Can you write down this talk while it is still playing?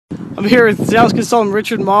I'm here with sales consultant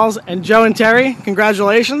Richard Malls and Joe and Terry.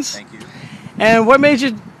 Congratulations. Thank you. And what made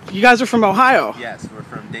you guys are from Ohio? Yes, we're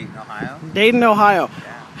from Dayton, Ohio. Dayton, Ohio.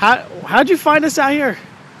 Yeah. How'd you find us out here?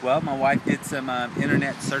 Well, my wife did some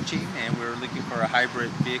internet searching, and we were looking for a hybrid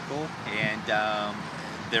vehicle, and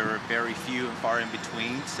there were very few and far in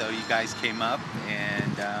between, so you guys came up,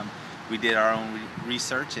 and we did our own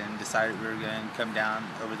research and decided we were going to come down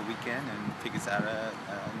over the weekend and pick us out a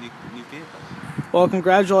new vehicle. Well,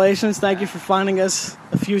 congratulations. Thank you for finding us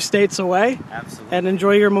a few states away. Absolutely. And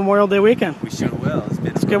enjoy your Memorial Day weekend. We sure will.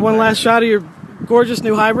 Let's get one last shot of your gorgeous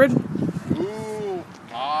new hybrid. Ooh.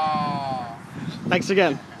 Ah. Thanks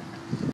again.